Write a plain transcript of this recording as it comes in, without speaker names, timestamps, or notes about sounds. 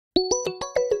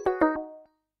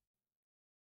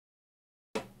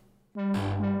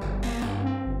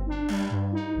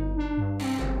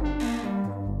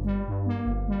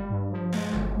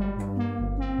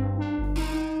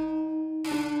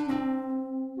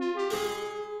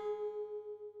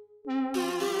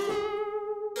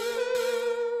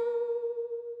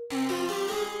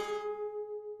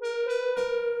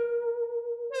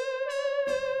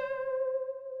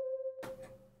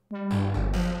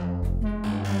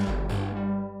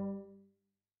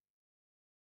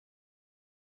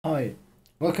Hi,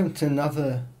 welcome to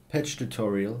another patch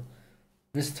tutorial.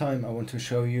 This time I want to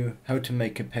show you how to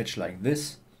make a patch like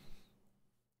this.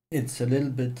 It's a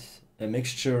little bit a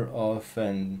mixture of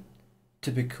an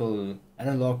typical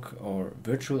analog or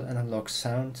virtual analog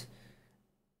sound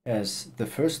as the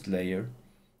first layer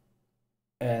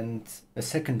and a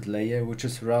second layer which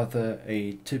is rather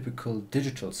a typical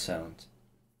digital sound.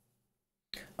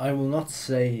 I will not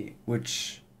say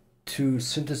which two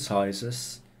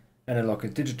synthesizers, analog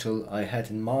and digital, I had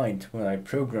in mind when I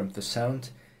programmed the sound,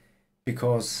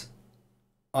 because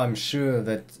I'm sure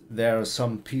that there are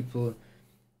some people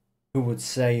who would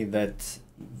say that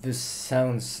this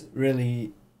sounds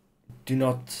really do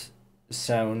not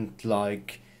sound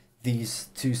like these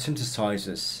two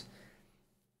synthesizers,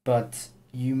 but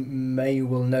you may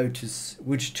will notice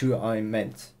which two I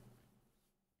meant.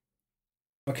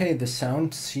 Okay, the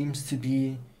sound seems to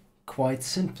be quite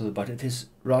simple, but it is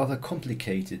rather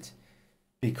complicated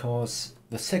because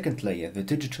the second layer, the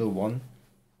digital one,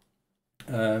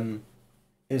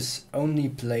 is only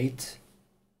played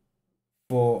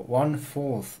for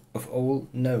 1/4 of all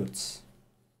notes.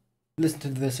 Listen to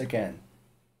this again.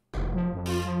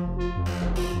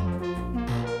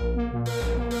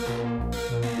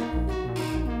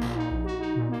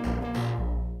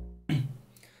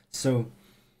 So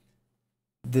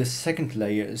the second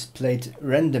layer is played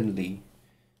randomly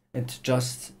and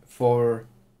just for,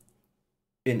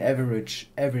 in average,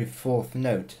 every fourth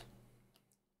note.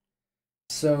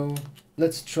 So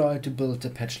let's try to build a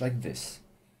patch like this.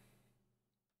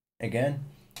 Again,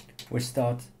 we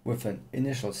start with an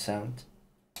initial sound.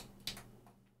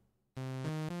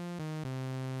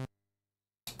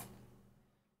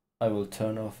 I will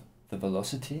turn off the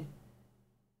velocity.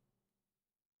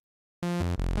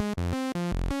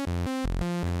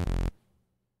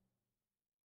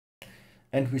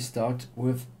 And we start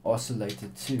with oscillator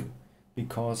 2,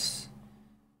 because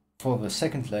for the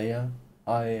second layer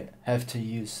I have to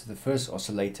use the first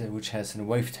oscillator, which has a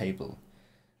wavetable.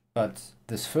 But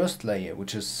this first layer,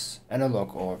 which is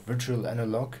analog or virtual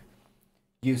analog,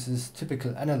 uses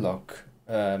typical analog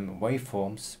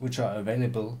waveforms which are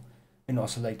available in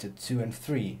oscillator 2 and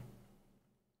 3.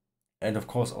 And of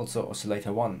course also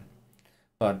oscillator 1.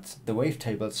 But the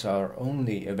wavetables are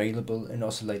only available in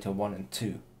oscillator 1 and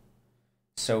 2.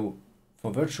 So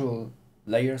for virtual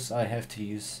layers I have to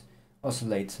use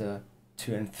oscillator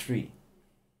 2 and 3.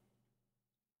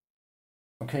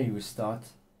 Okay, we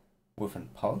start with a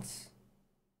pulse,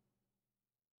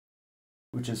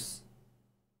 which is,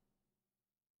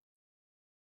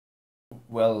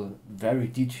 well, very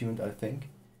detuned, I think,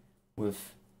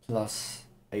 with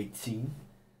 +18.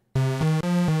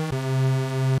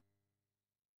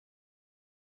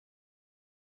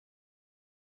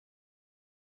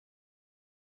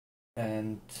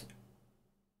 And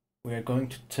we are going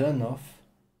to turn off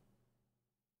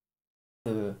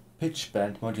the pitch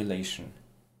band modulation,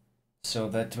 so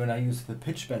that when I use the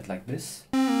pitch band like this,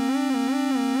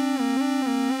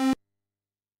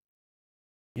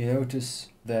 you notice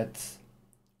that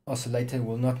oscillator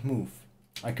will not move.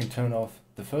 I can turn off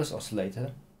the first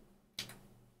oscillator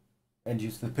and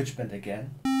use the pitch band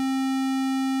again.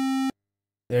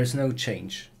 There's no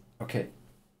change. Okay.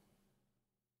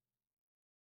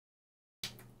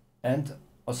 And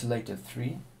oscillator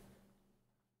 3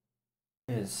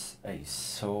 is a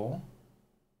saw.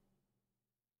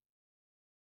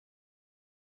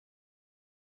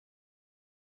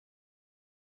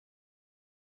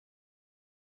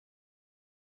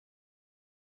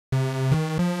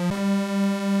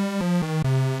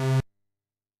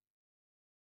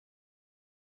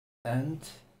 And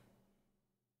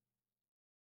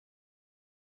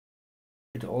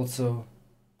it also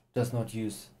does not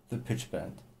use the pitch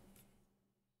band.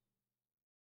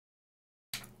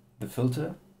 The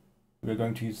filter, we're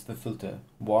going to use the filter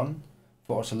 1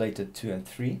 for oscillator 2 and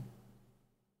 3.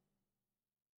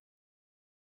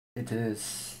 It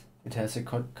has a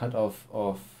cutoff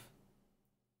of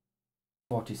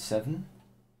 47,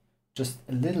 just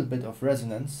a little bit of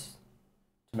resonance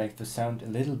to make the sound a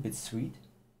little bit sweet.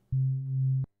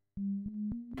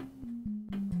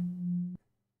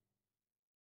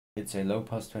 It's a low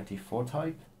pass 24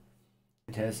 type.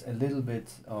 It has a little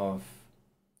bit of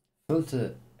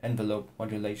filter envelope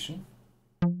modulation,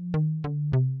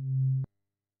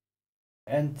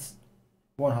 and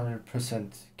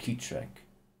 100% key track.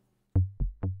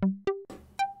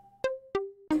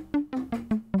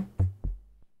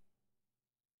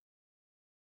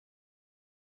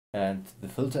 And the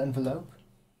filter envelope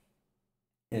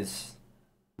is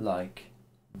like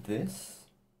this.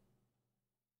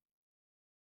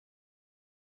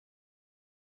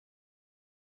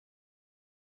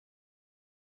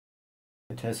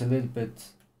 It has a little bit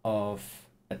of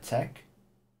attack,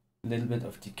 a little bit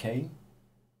of decay.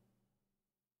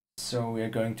 So we are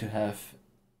going to have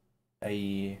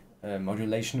a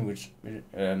modulation which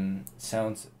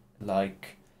sounds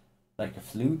like a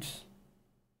flute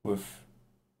with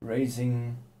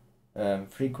raising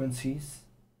frequencies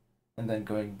and then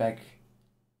going back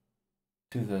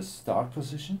to the start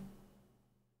position,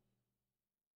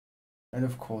 and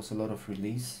of course a lot of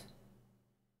release,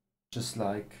 just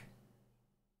like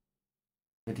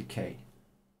the decay.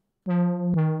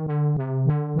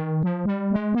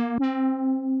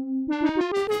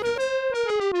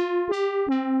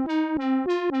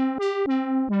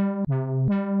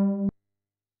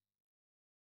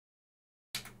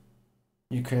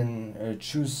 You can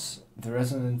choose the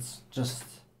resonance just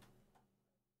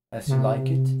as you like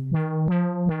it.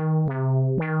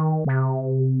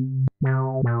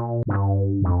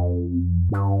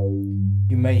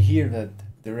 You may hear that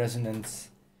the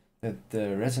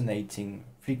resonating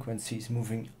frequency is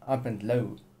moving up and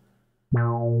low.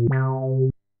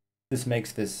 This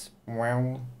makes this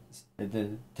wow,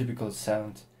 the typical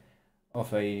sound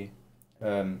of a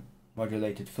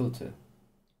modulated filter.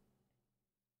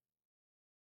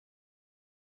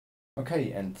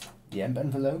 Okay, and the amp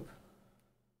envelope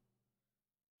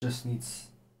just needs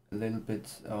a little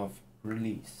bit of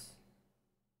release.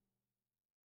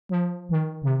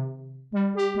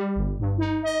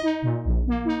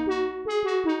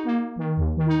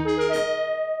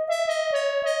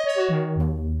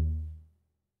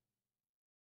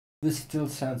 This still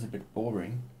sounds a bit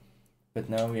boring, but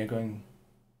now we are going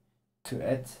to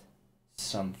add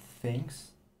some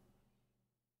things.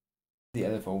 The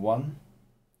LFO1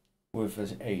 with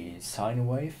a sine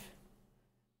wave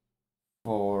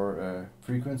for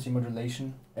frequency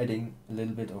modulation, adding a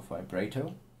little bit of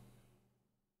vibrato.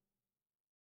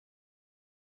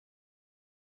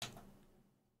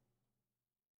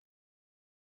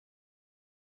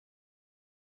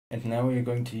 And now we are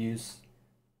going to use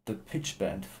the pitch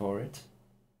bend for it.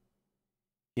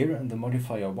 Here in the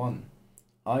modifier 1,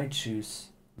 I choose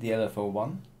the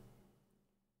LFO1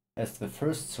 as the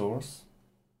first source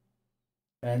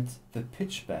and the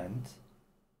pitch bend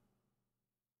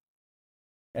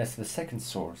as the second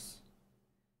source.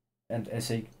 And as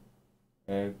a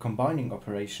combining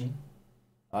operation,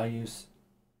 I use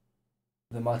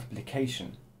the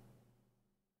multiplication.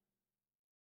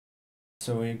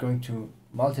 So we're going to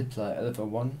multiply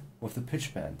LFO1 with the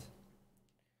pitch bend.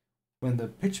 When the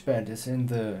pitch bend is in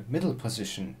the middle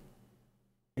position,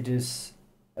 it is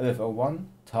LFO1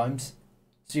 times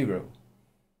 0.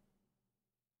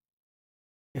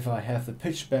 If I have the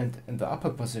pitch bend in the upper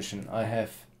position, I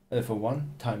have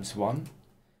LFO1 times 1.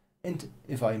 And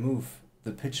if I move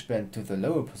the pitch bend to the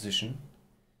lower position,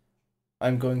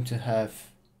 I'm going to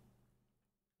have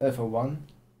LFO1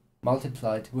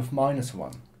 multiplied with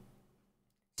 -1.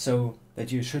 So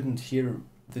that you shouldn't hear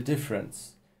the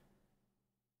difference,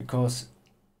 because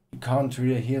you can't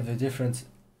really hear the difference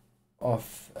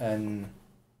of an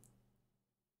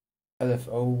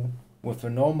LFO with a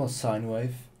normal sine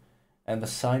wave and the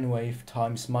sine wave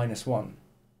times -1.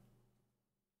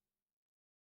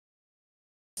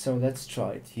 So let's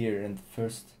try it here in the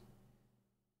first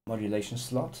modulation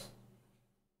slot.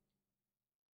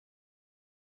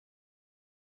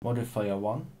 Modifier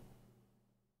 1.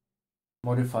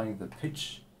 Modifying the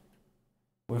pitch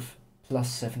with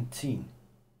 +17.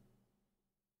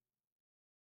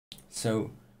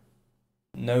 So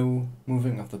no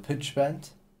moving of the pitch bend.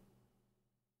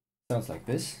 Sounds like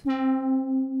this.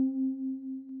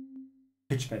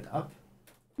 Pitch bend up.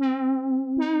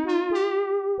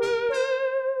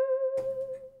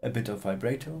 A bit of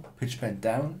vibrato. Pitch bend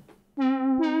down.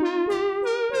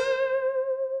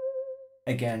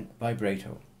 Again,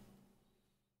 vibrato.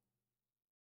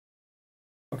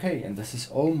 Okay, and this is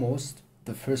almost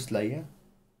the first layer.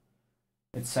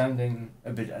 It's sounding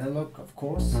a bit analog, of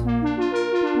course.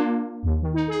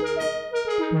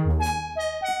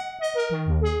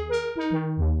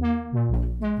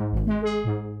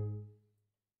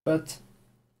 But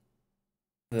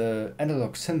the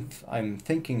analog synth I'm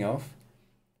thinking of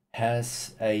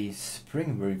has a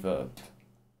spring reverb.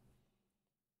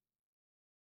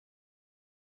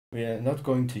 We are not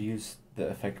going to use the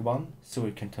effect 1, so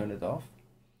we can turn it off.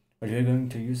 But we're going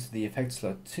to use the effect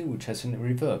slot 2, which has a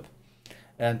reverb.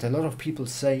 And a lot of people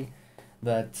say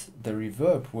that the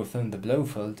reverb within the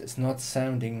Blofeld is not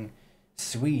sounding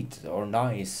sweet or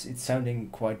nice, it's sounding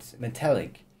quite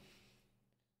metallic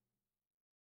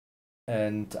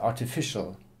and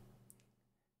artificial.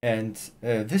 And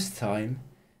this time,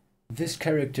 this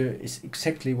character is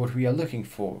exactly what we are looking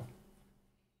for.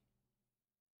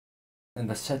 And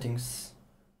the settings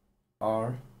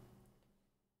are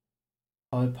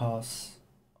high pass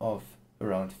of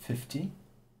around 50,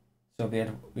 so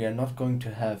that we are not going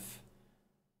to have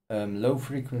low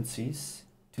frequencies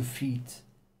to feed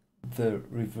the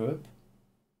reverb.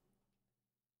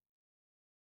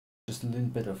 Just a little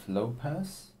bit of low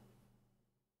pass.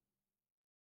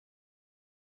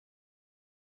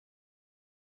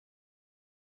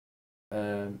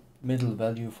 Middle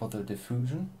value for the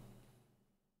diffusion.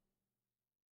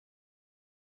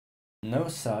 No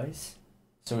size,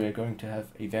 so we are going to have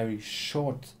a very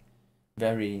short,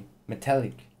 very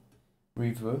metallic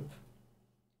reverb.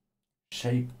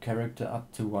 Shape character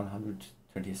up to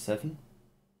 127.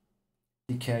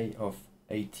 Decay of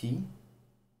 80.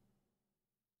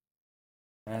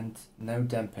 And no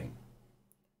damping.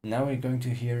 Now we're going to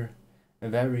hear a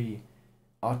very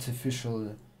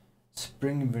artificial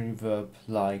spring reverb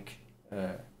like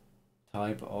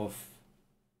type of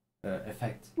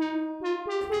effect.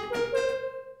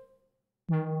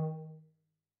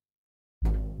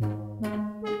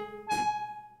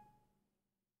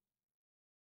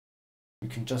 You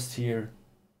can just hear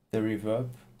the reverb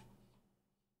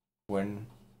when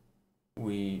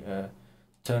we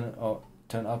turn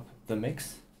up the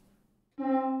mix.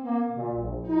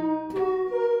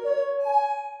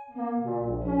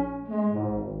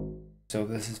 So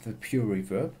this is the pure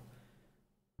reverb.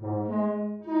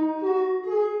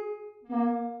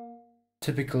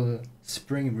 Typical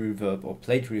spring reverb or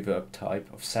plate reverb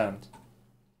type of sound.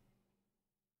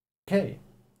 Okay,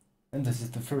 and this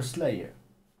is the first layer.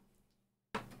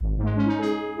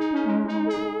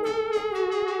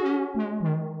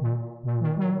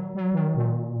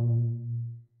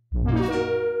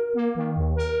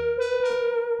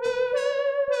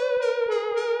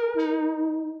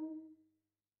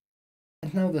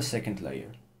 And now the second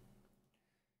layer.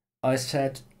 I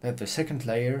said that the second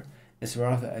layer is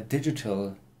rather a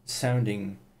digital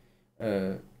sounding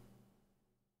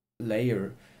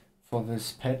layer for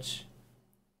this patch,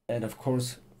 and of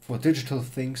course for digital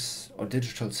things or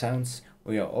digital sounds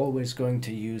we are always going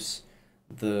to use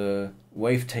the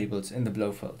wavetables in the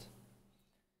Blofeld.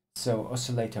 So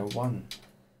oscillator 1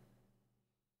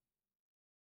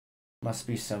 must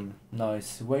be some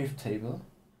nice wavetable.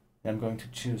 I'm going to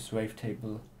choose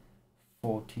wavetable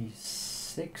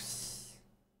 46,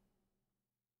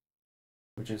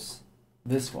 which is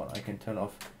this one. I can turn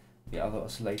off the other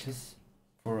oscillators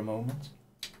for a moment.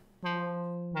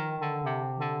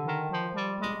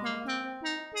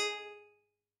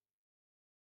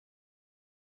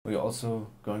 We're also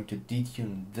going to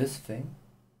detune this thing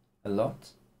a lot.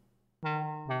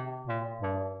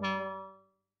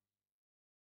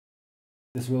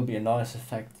 This will be a nice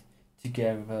effect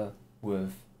together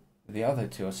with the other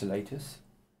two oscillators.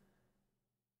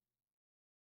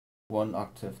 One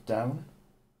octave down.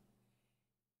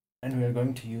 And we are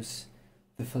going to use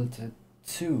the filter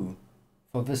 2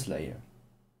 for this layer.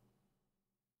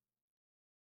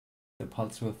 The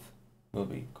pulse width will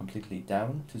be completely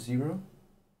down to 0.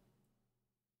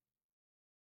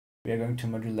 We are going to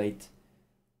modulate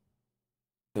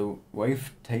the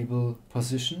wavetable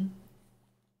position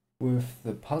with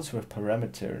the pulse width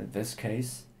parameter in this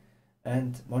case,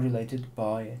 and modulate it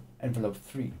by envelope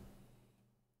 3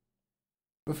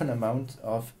 with an amount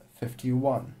of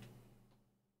 51.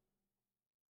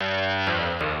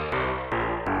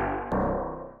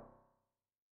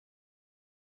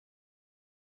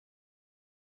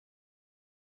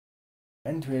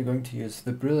 And we are going to use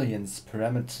the brilliance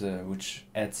parameter, which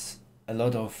adds a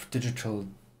lot of digital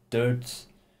dirt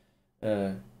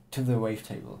to the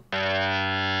wavetable.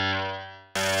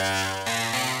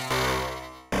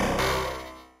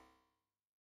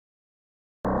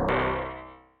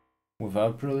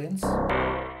 Without brilliance,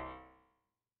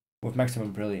 with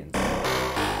maximum brilliance.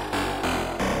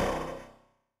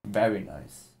 Very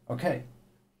nice. Okay.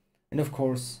 And of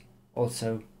course,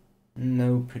 also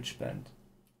no pitch bend.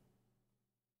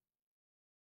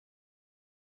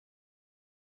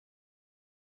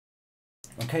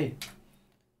 Okay,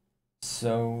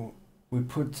 so we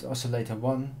put oscillator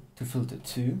 1 to filter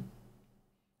 2,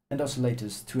 and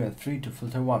oscillators 2 and 3 to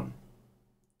filter 1.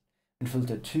 And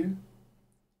filter 2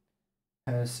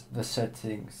 has the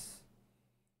settings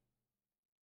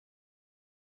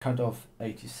cutoff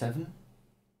 87.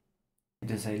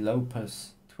 It is a low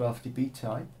pass 12 dB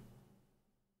type,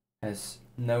 has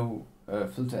no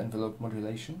filter envelope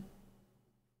modulation.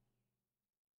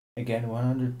 Again,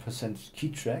 100% key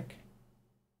track,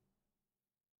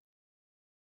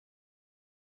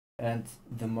 and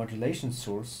the modulation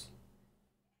source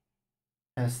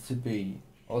has to be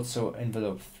also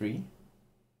envelope 3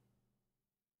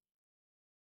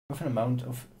 with an amount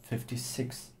of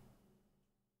 56.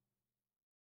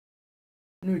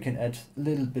 And we can add a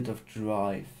little bit of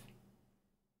drive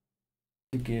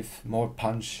to give more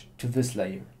punch to this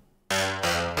layer.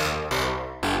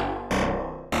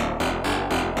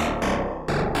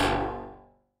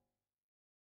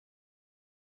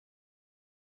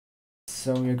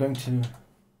 So we're going to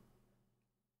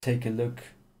take a look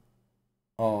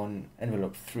on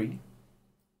envelope 3.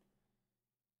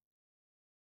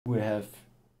 We have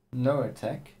no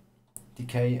attack,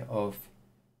 decay of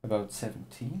about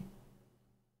 70.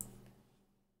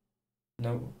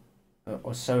 No,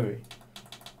 sorry,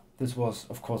 this was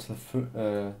of course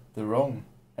the wrong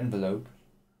envelope.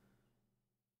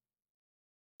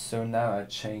 So now I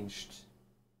changed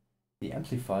the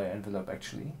amplifier envelope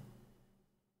actually,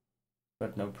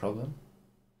 but no problem.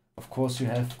 Of course you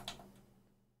have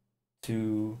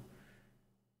to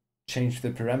change the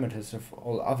parameters of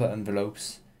all other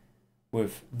envelopes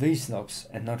with these knobs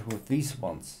and not with these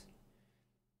ones.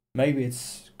 Maybe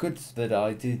it's good that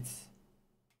I did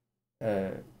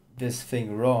this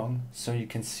thing wrong, so you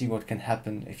can see what can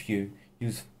happen if you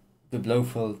use the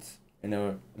Blofeld in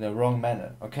a wrong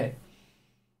manner. Okay,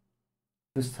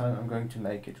 this time I'm going to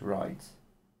make it right.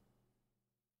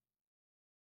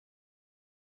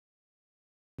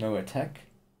 No attack,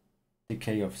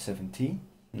 decay of 70,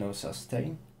 no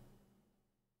sustain,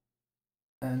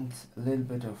 and a little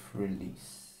bit of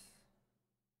release.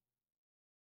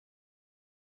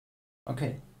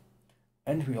 Okay,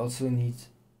 and we also need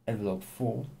envelope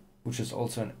 4, which is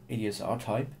also an ADSR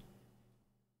type.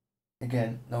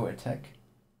 Again, no attack.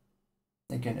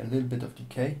 Again, a little bit of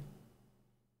decay.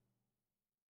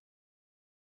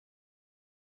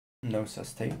 No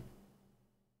sustain.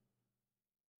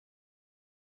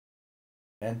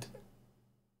 And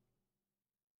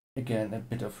again, a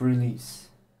bit of release,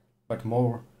 but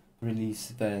more release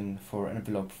than for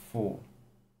envelope 4.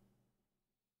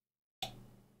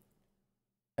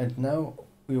 And now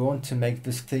we want to make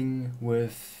this thing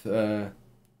with the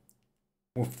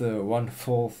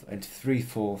 1/4 and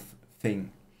 3/4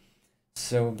 thing,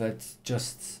 so that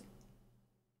just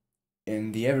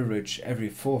in the average every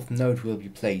fourth note will be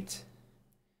played,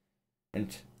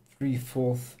 and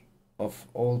 3/4 of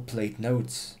all played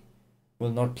notes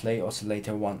will not play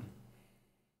oscillator 1.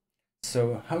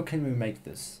 So how can we make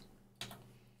this?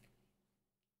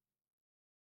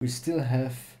 We still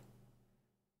have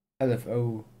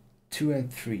LFO 2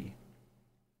 and 3.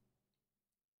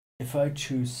 If I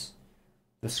choose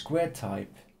the square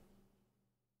type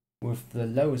with the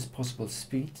lowest possible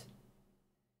speed,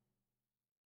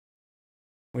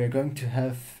 we are going to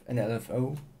have an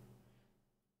LFO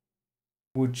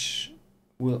which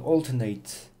will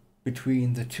alternate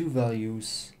between the two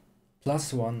values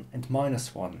 +1 and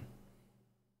 -1.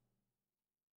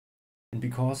 And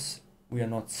because we are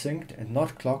not synced and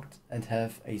not clocked and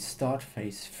have a start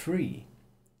phase 3,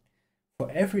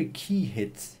 for every key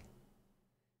hit,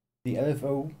 the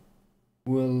LFO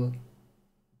will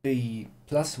be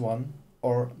 +1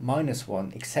 or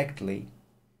 -1 exactly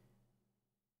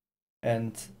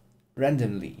and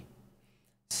randomly.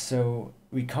 So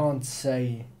we can't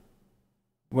say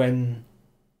when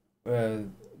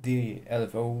the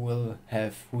LFO will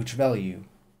have which value.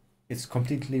 It's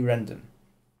completely random.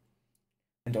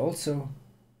 And also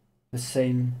the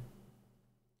same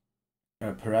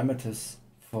parameters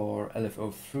for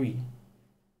LFO 3,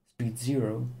 speed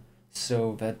 0,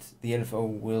 so that the LFO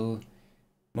will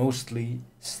mostly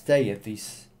stay at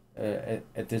these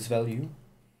at this value.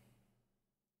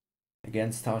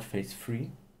 Again, start phase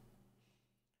 3.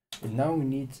 And now we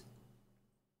need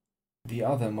the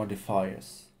other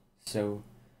modifiers. So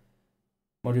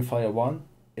modifier 1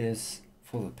 is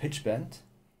for the pitch bend,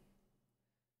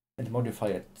 and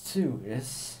modifier 2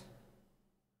 is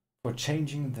for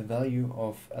changing the value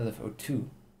of LFO2.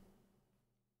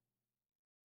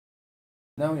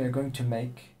 Now we are going to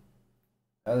make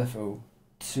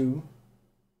LFO2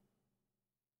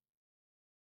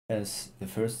 as the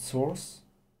first source,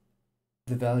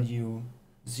 the value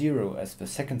 0 as the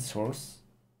second source,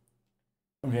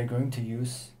 and we are going to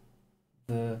use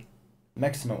the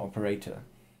maximum operator.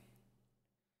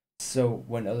 So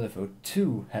when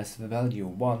LFO2 has the value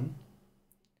 1,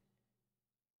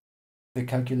 the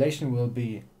calculation will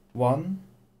be 1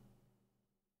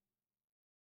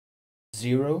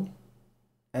 0,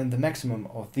 and the maximum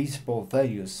of these both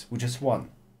values, which is 1.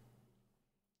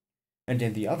 And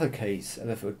in the other case,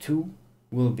 LFO2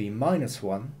 will be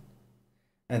 -1,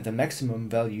 and the maximum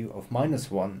value of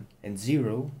 -1 and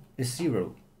 0 is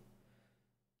 0.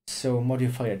 So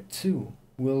modifier 2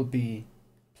 will be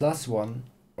 +1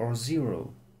 or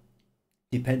 0,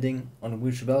 depending on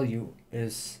which value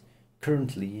is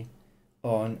currently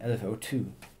on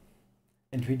LFO2.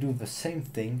 And we do the same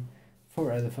thing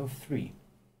for LFO3.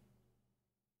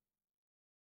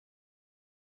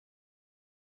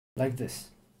 Like this.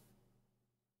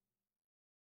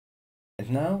 And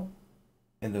now,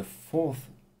 in the fourth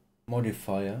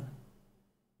modifier,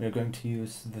 we're going to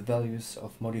use the values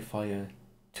of modifier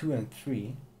 2 and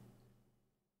 3.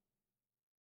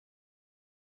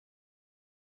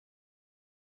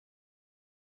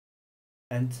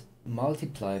 And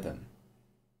multiply them.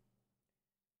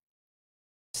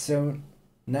 So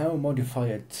now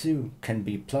modifier 2 can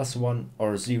be +1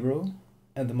 or 0,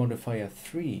 and the modifier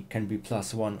 3 can be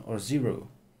 +1 or 0.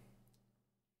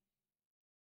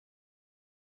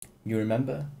 You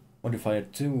remember modifier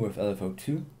 2 with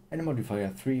LFO2 and modifier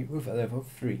 3 with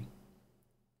LFO3.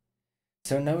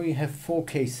 So now we have 4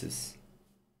 cases.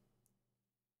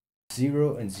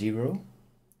 0 and 0,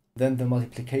 then the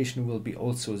multiplication will be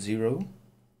also 0.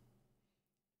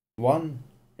 1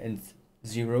 and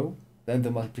 0, then the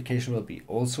multiplication will be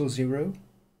also 0.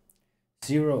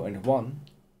 0 and 1,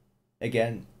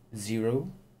 again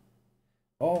 0.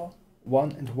 Or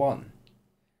 1 and 1.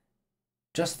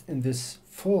 Just in this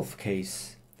fourth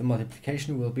case, the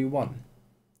multiplication will be 1.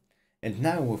 And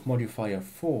now with modifier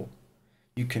 4,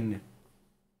 you can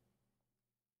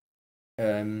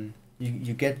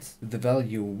you get the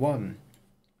value 1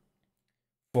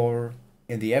 for,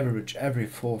 in the average, every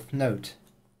fourth note.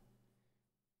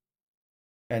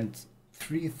 And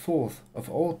 3/4 of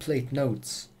all played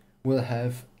notes will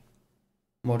have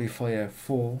modifier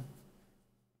 4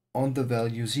 on the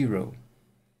value 0.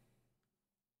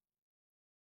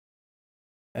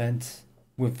 And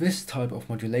with this type of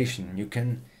modulation, you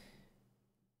can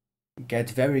get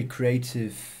very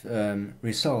creative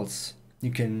results.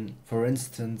 You can, for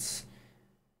instance,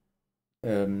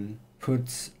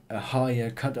 put a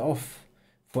higher cutoff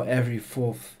for every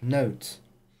fourth note,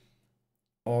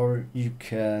 or you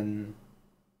can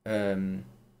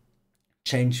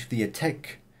change the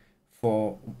attack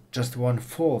for just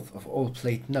 1/4 of all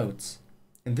played notes.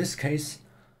 In this case,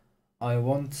 I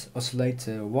want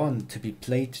oscillator 1 to be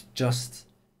played just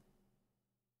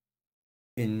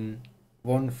in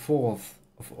 1/4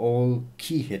 of all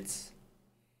key hits.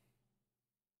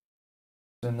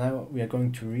 So now we are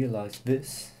going to realize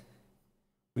this.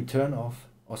 We turn off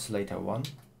oscillator 1,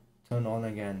 turn on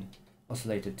again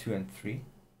oscillator 2 and 3,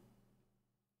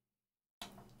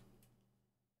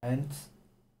 and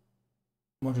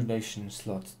modulation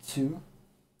slot 2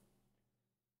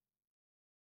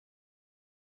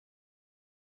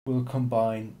 will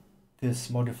combine this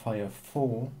modifier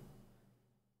 4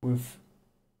 with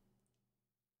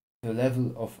the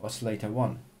level of oscillator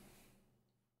 1.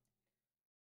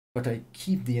 But I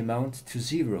keep the amount to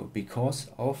 0 because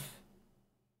of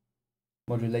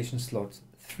modulation slot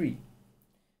 3.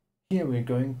 Here we're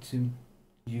going to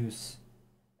use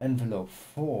envelope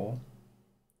 4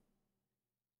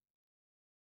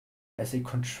 as a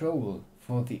control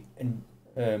for the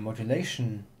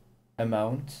modulation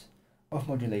amount of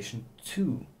modulation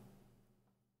 2.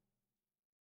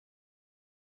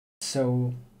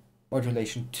 So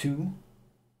modulation 2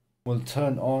 will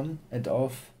turn on and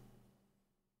off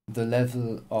the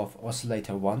level of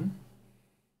oscillator 1,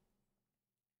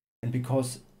 and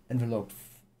because envelope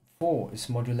 4 is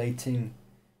modulating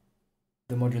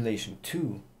the modulation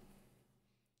 2,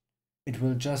 it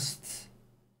will just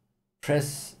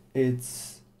press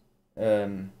its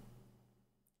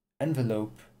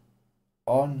envelope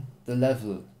on the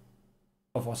level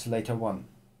of oscillator 1.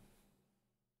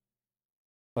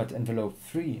 But envelope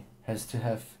 3 has to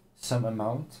have some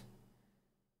amount,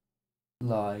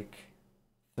 like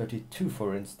 32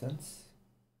 for instance,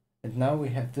 and now we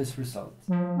have this result.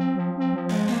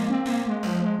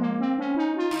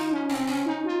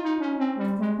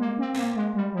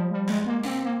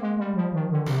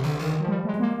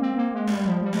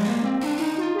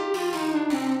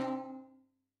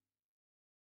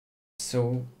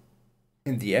 So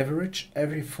in the average,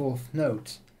 every fourth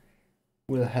note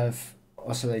will have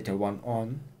oscillator 1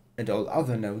 on, and all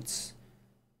other notes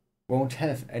won't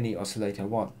have any oscillator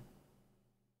 1.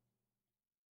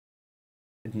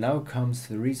 And now comes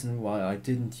the reason why I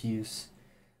didn't use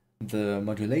the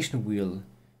modulation wheel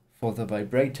for the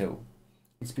vibrato.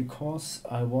 It's because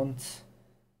I want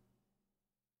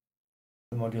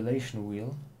the modulation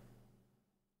wheel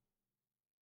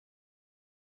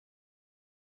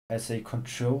as a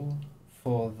control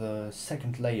for the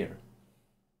second layer.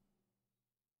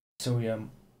 So we are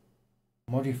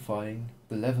modifying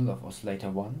the level of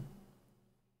oscillator 1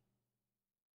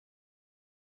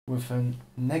 with a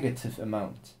negative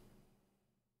amount,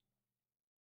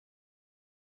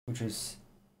 which is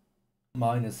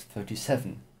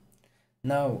 -37.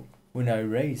 Now, when I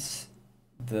raise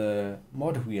the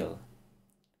mod wheel,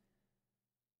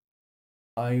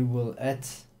 I will add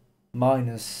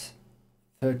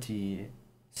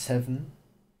 -37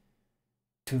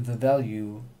 to the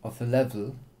value of the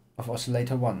level of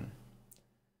oscillator 1.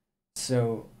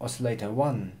 So oscillator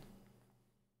 1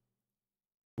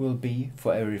 will be,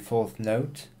 for every fourth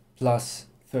note, plus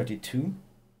 32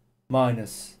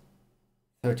 minus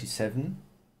 37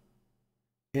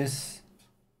 is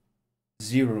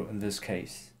 0 in this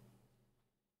case.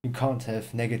 You can't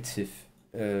have negative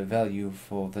value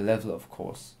for the level, of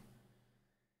course.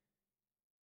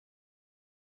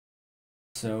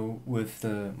 So with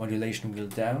the modulation wheel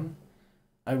down,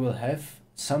 I will have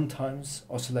sometimes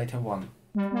oscillator 1.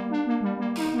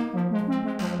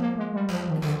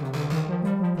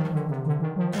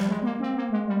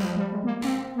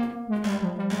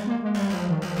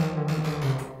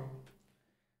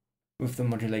 With the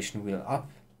modulation wheel up,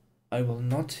 I will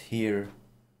not hear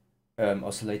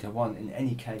oscillator 1 in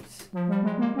any case.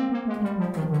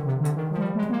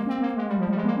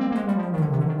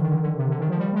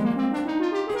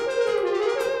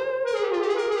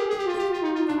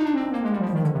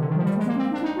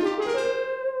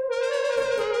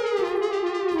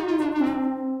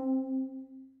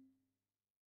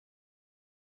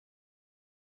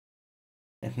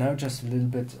 And now just a little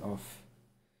bit of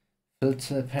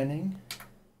filter panning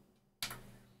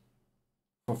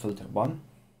for filter 1.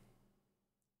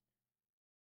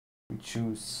 We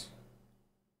choose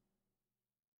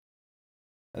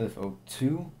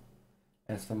LFO2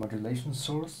 as the modulation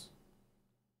source.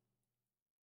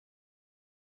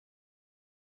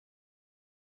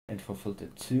 And for filter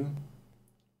 2,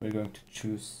 we're going to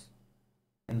choose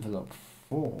envelope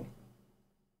 4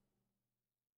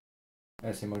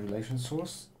 as a modulation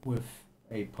source with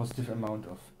a positive amount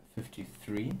of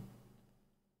 53.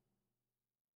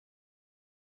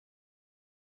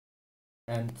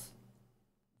 And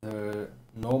the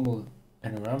normal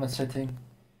panorama setting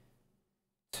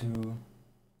to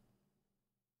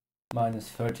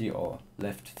 -30 or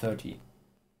left 30.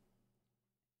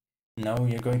 Now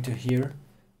we are going to hear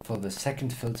for the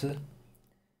second filter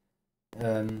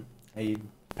a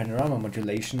panorama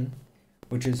modulation,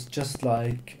 which is just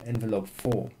like envelope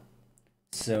 4.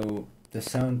 So the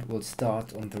sound will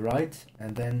start on the right,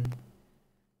 and then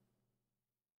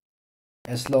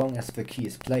as long as the key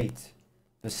is played,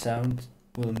 the sound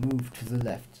will move to the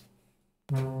left.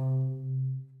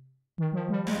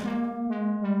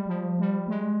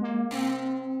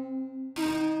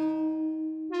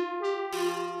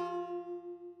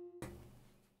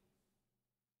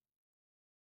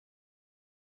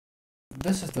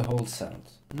 This is the whole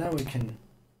sound. Now we can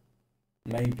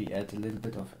maybe add a little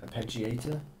bit of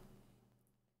arpeggiator.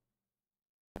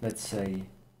 Let's say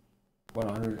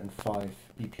 105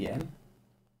 BPM.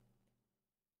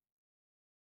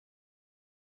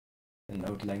 A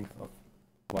note length of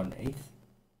 1/8.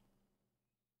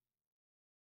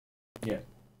 Yeah.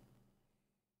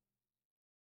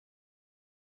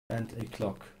 And a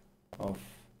clock of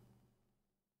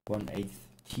 1/8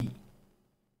 T.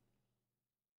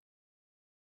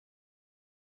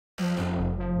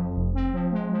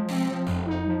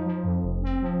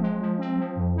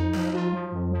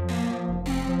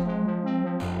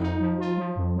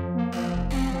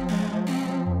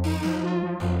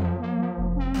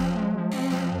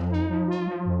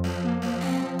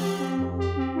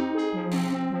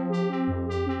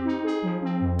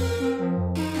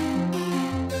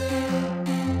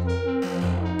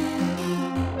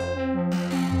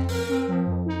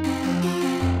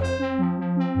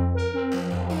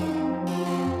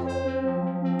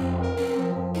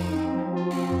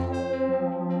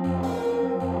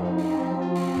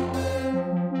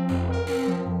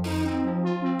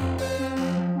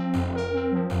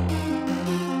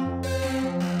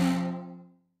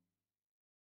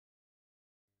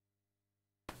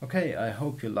 Okay, I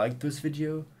hope you liked this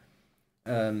video.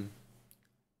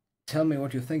 Tell me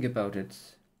what you think about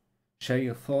it. Share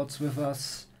your thoughts with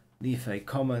us, leave a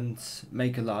comment,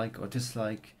 make a like or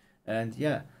dislike, and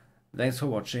yeah, thanks for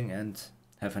watching and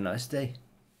have a nice day.